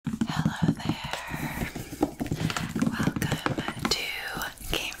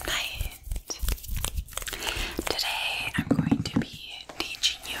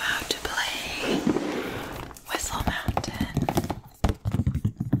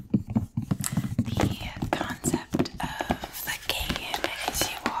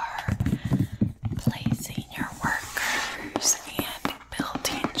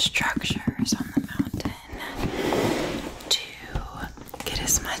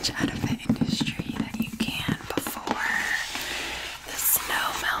much out of the industry that you can before the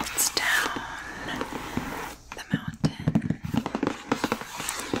snow melts down the mountain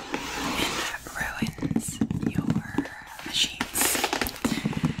and ruins your machines.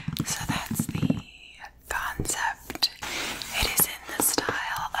 So that's the concept. It is in the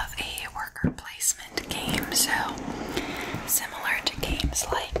style of a worker placement game, so similar to games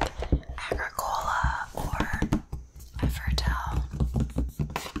like Agricola or Evertel.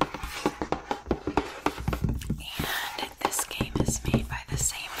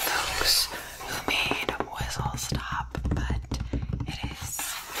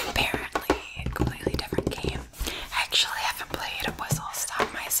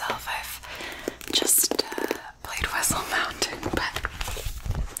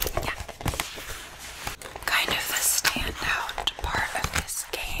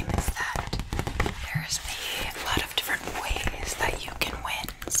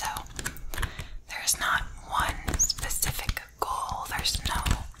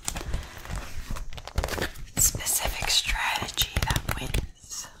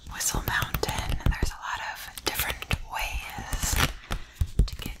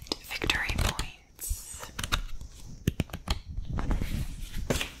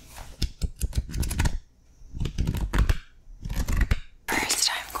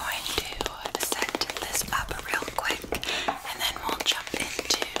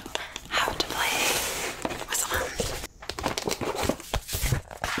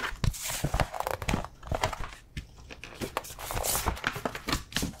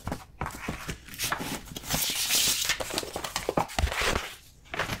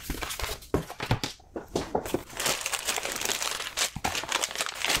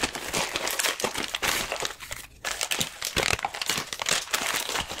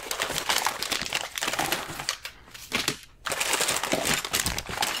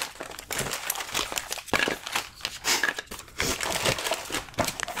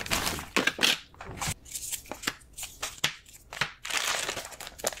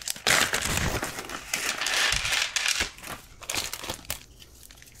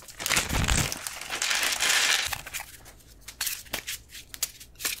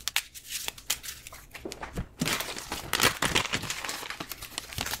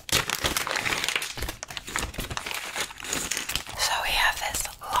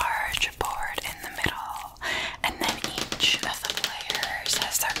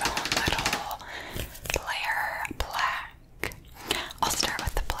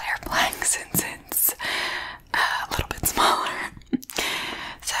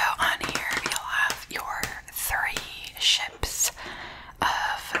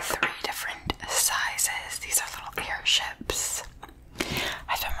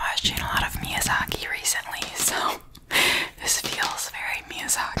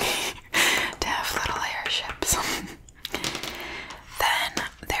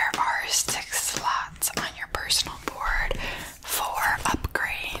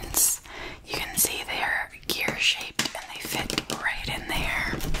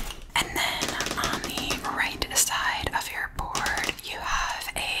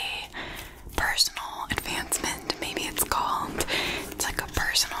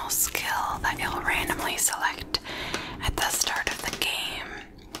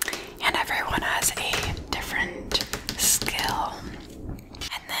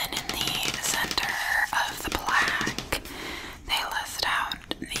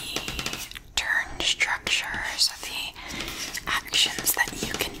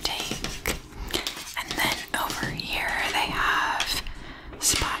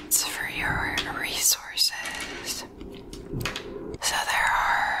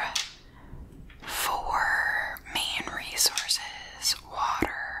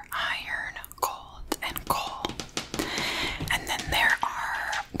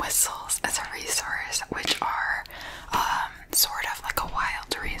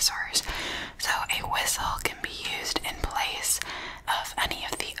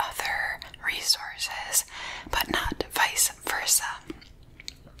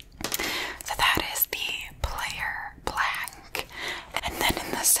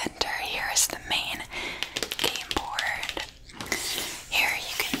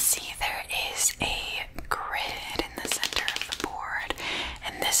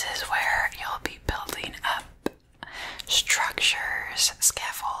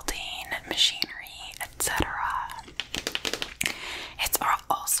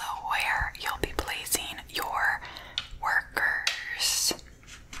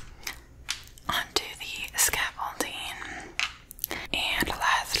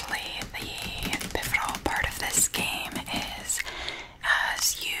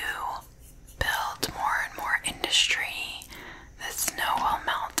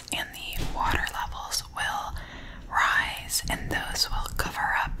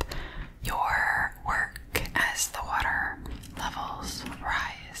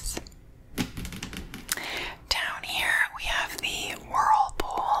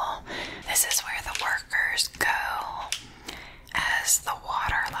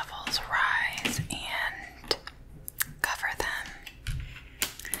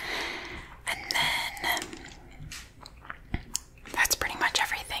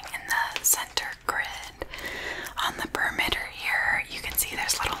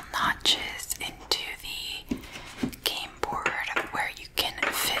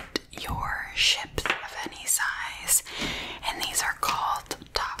 ships of any size, and these are called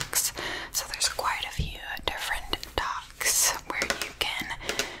docks. So there's quite a few different docks where you can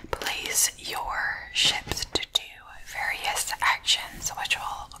place your ships to do various actions, which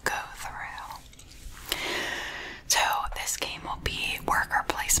we'll go through. So this game will be worker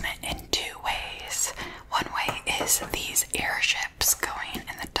placement in two ways. One way is these airships going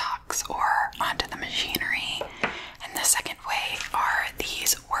in the docks or onto the machinery, and the second way are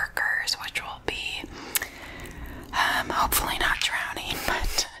these workers, which will be hopefully not drowning,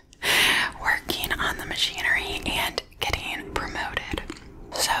 but working on the machinery and getting promoted.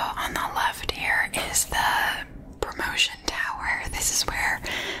 So on the left here is the promotion tower. This is where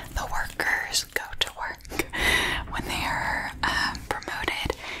the workers go to work when they are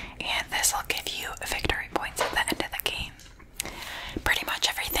promoted, and this will give you victory points at the end of the game. Pretty much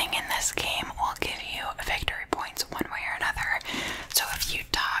everything in this game will give you victory points one way or another. So if you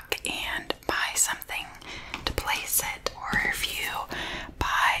dock and buy something to place it, or if you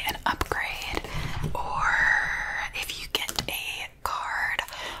buy an upgrade, or if you get a card,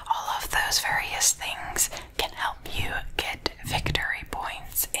 all of those various things can help you get victory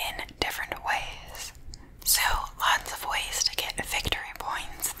points in different ways. So lots of ways to get victory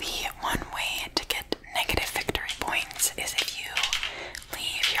points. The one way to get negative victory points is if you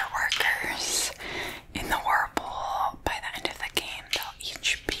leave your workers in the whirlpool. By the end of the game, they'll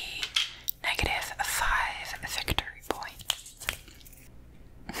each be negative 5 victory points.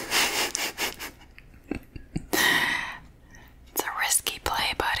 It's a risky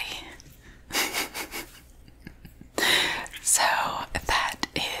play, buddy. So that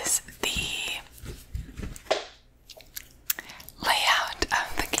is the layout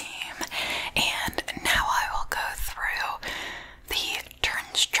of the game, and now I will go through the turn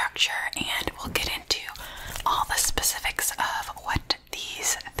structure and we'll get into all the specifics of what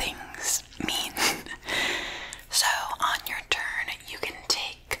these things mean. So on your turn, you can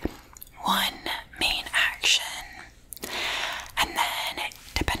take one main action, and then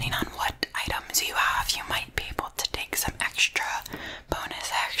depending on what items you have, you might be able to take some extra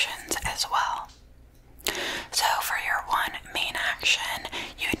bonus actions as well. So for your one main action,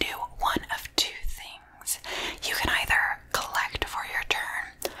 you do one of two things. You can either collect for your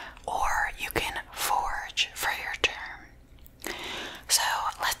turn, or you can forge for your turn. So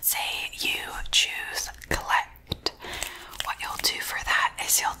let's say you choose collect. What you'll do for that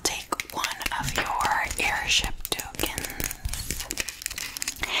is you'll take one of your airship tokens,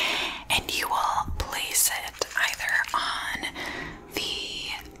 and you will place it either on the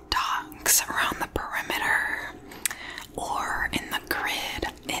docks around the perimeter or in the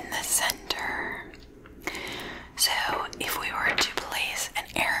grid in the center. So if we were to place an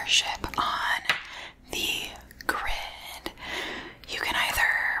airship on the grid, you can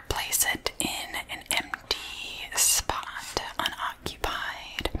either place it in an empty spot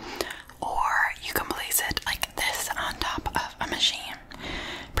unoccupied, or you can place it like this on top of a machine.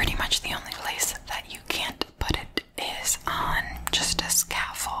 Pretty much the only place that you can't put it is on just a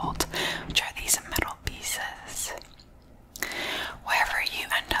scaffold, which are these metal pieces. Wherever you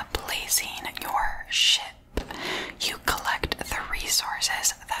end up placing your ship, you collect the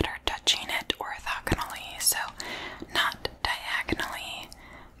resources that are touching it orthogonally, so not diagonally,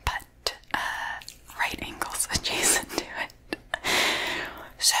 but right angles adjacent to it.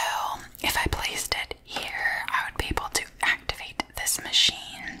 So if I placed it here, I would be able to activate this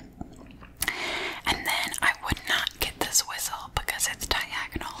machine, and then I would not get this whistle because it's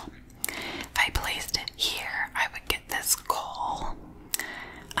diagonal. If I placed it here, I would get this coal.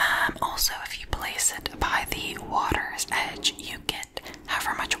 Also, if you place it by the water's edge, you get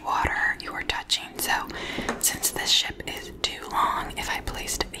however much water you are touching. So since this ship is too long, if I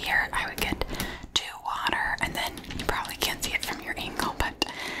placed it here, I would get 2 water, and then you probably can't see it from your angle, but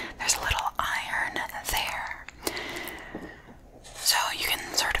there's a little iron there. So you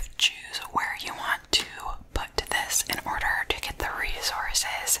can sort of choose where you want to put this in order to get the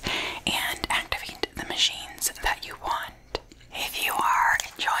resources and activate the machines that you want. If you are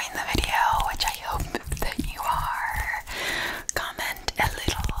enjoying the video, which I hope that you are, comment a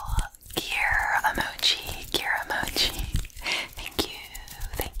little gear emoji. Thank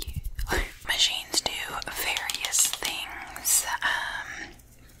you. Machines do various things.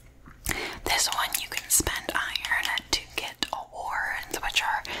 This one you can spend iron to get awards, which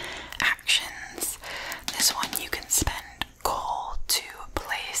are actions. This one you can spend gold to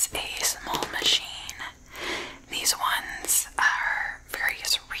place a small machine. These ones are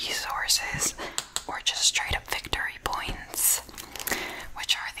various resources or just straight up victory points,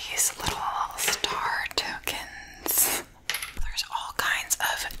 which are these little star tokens. There's all kinds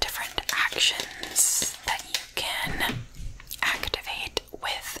of different actions functions that you can activate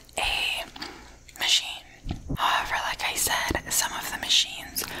with a machine. However, like I said, some of the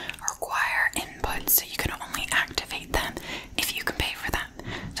machines require inputs, so you can only activate them if you can pay for them.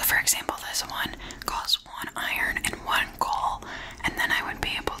 So for example, this one costs 1 iron and 1 coal, and then I would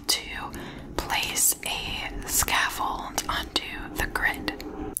be able to place a scaffold onto the grid.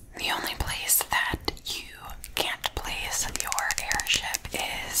 The only place that you can't place your airship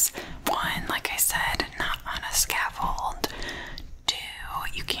is, one, like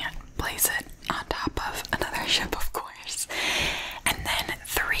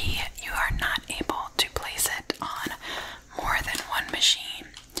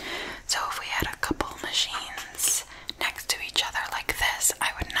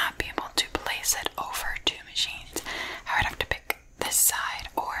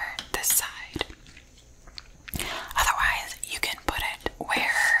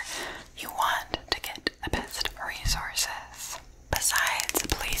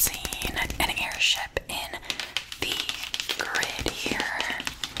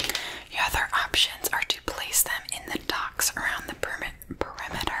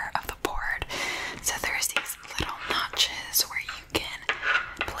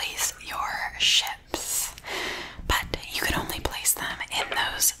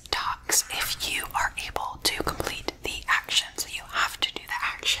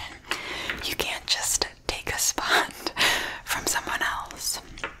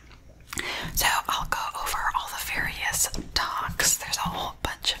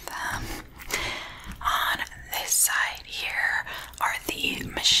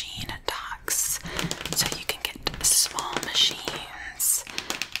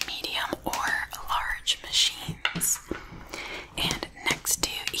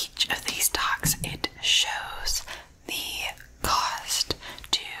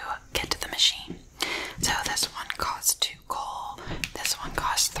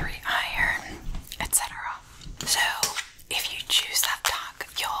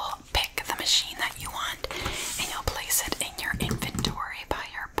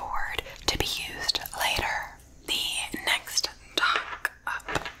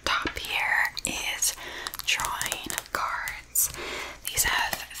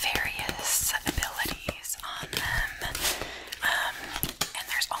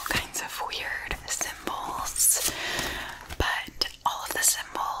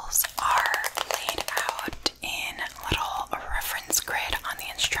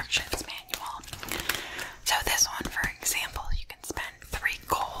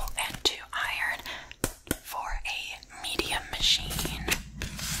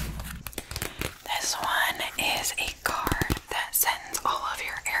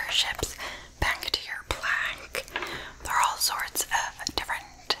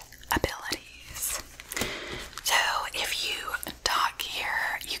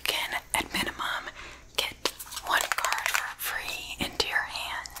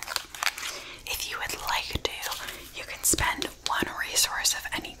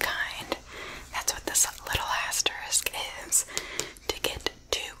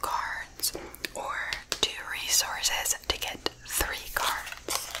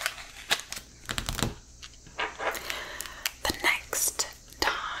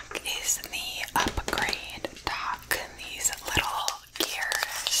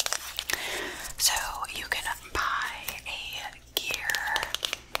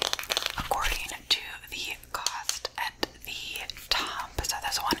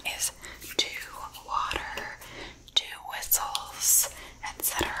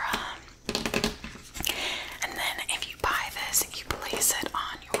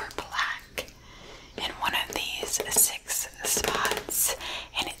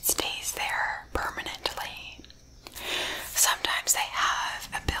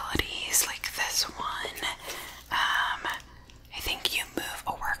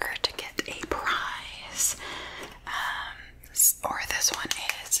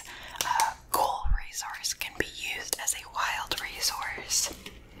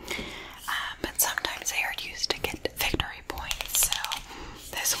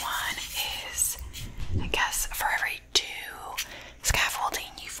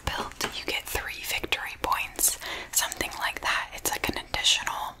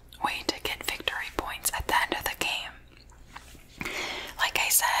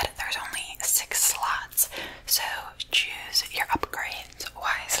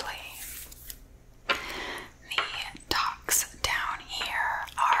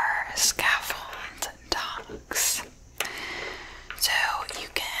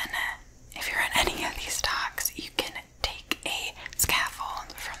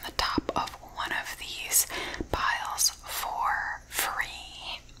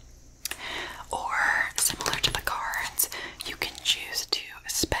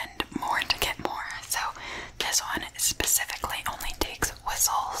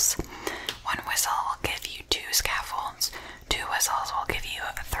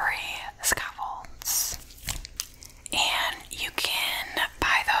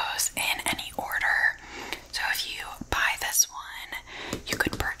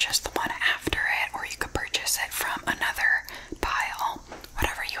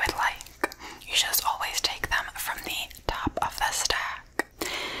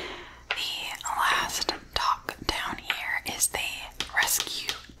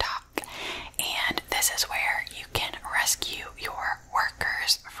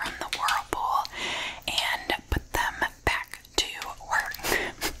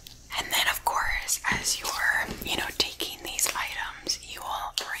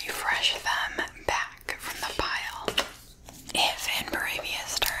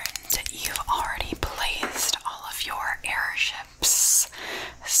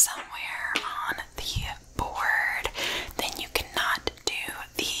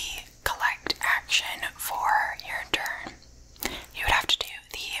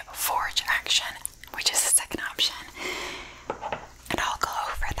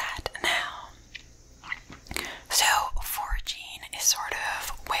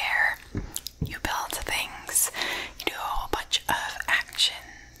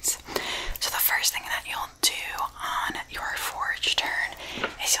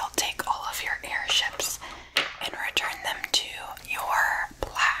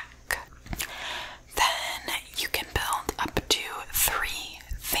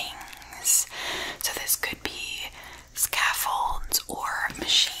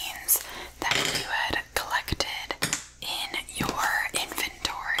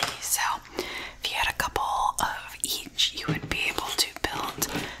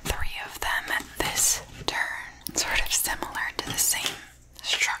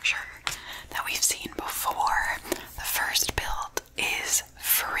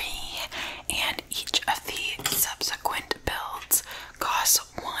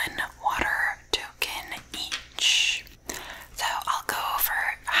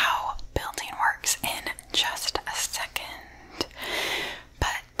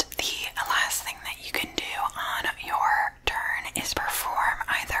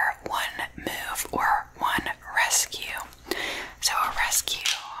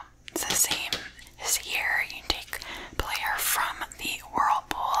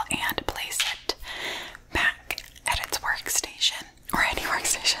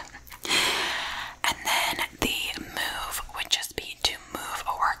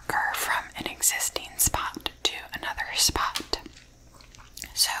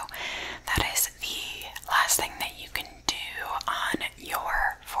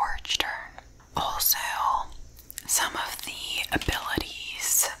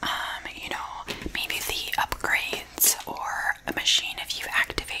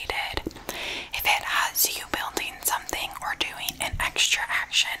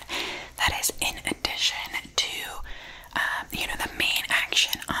is in addition to, the main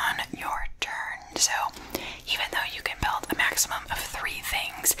action on your turn. So even though you can build a maximum of 3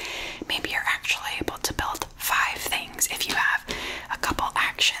 things, maybe you're actually able to build 5 things if you have a couple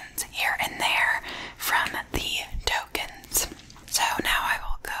actions here and there from the tokens. So now I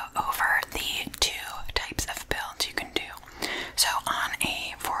will go over the 2 types of builds you can do. So on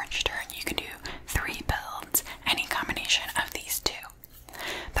a forge turn, you can do 3 builds, any combination of these 2.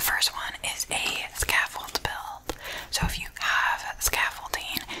 The first one is a scaffold build. So if you have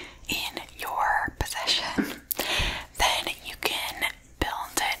scaffolding in your possession, then you can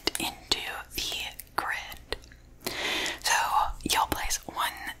build it into the grid. So you'll place 1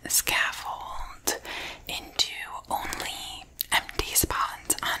 scaffold into only empty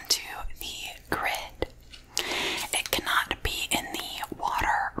spots onto the grid. It cannot be in the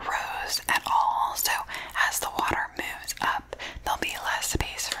water rows at all, so as the water moves up, there'll be less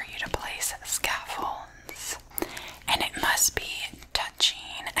space for you to place scaffolds. And it must be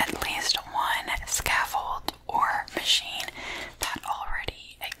touching at least 1 scaffold or machine that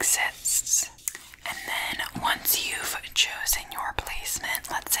already exists. And then once you've chosen your placement,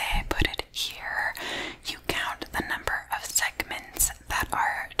 let's say I put it here, you count the number of segments that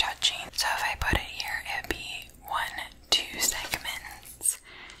are touching. So if I put it here, it'd be 1, 2 segments.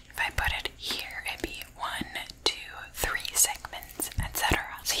 If I put it here, it'd be 1, 2, 3 segments, etc.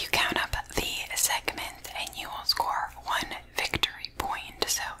 So you count up the segment and you will score 1 victory point.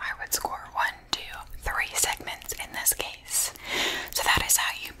 So I would score 1, 2, 3 segments in this case. So that is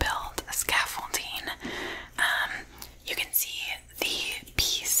how you build scaffolding. You can see the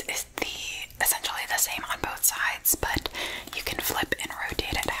piece is essentially the same on both sides, but you can flip and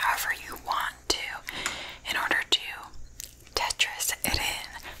rotate it however you want to in order to Tetris it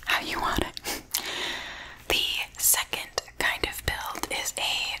in how you want it. The second kind of build is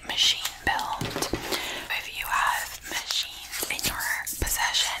a machine build. If you have machines in your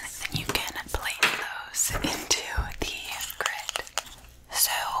possession, then you can place those into the grid.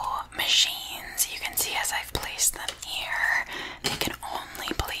 So machines, you can see as I've placed them here, they can only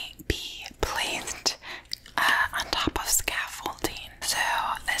be placed on top of scaffolding. So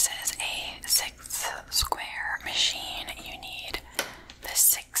this is a 6 square machine. You need the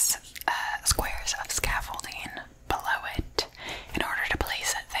 6 squares of scaffolding below it in order to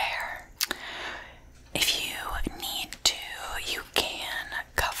place it there. If you need to, you can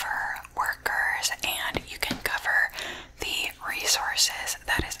cover workers and you can cover the resources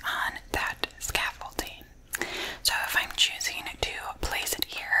that is on that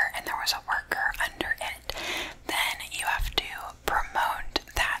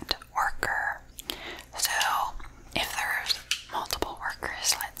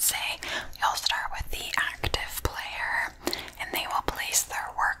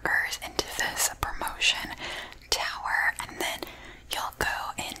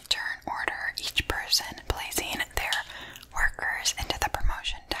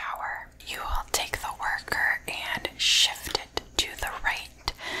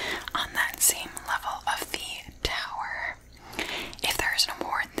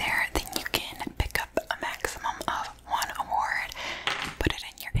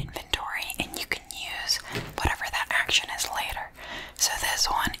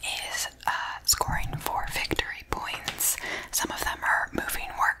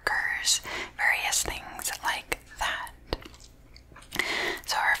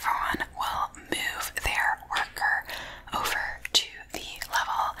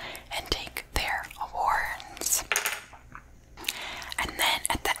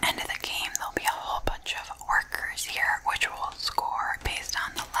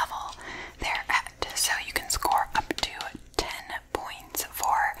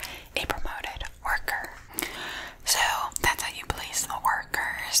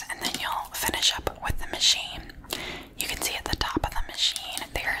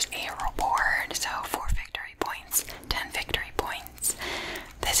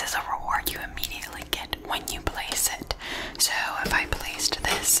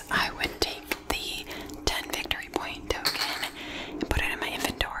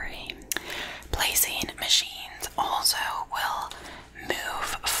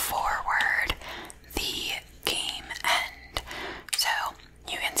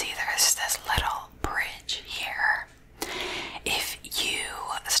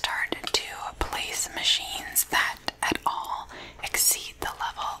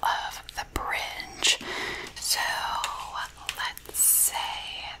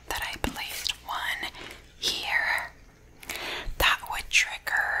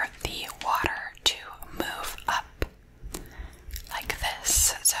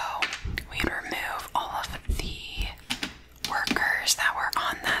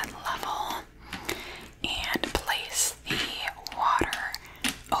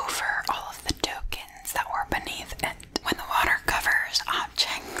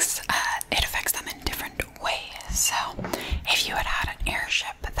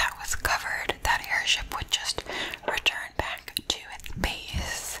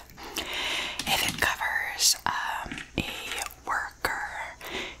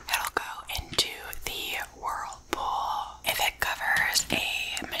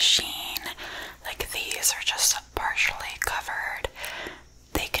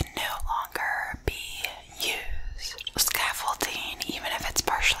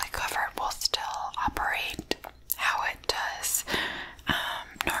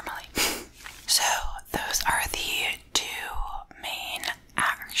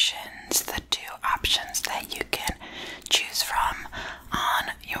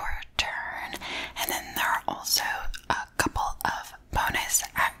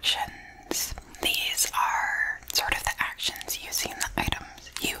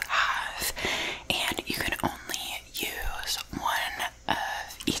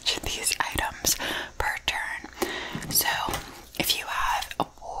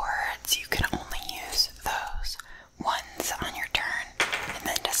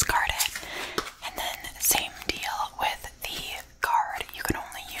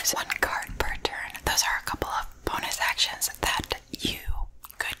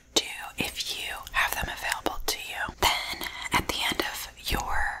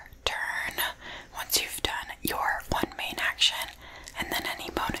your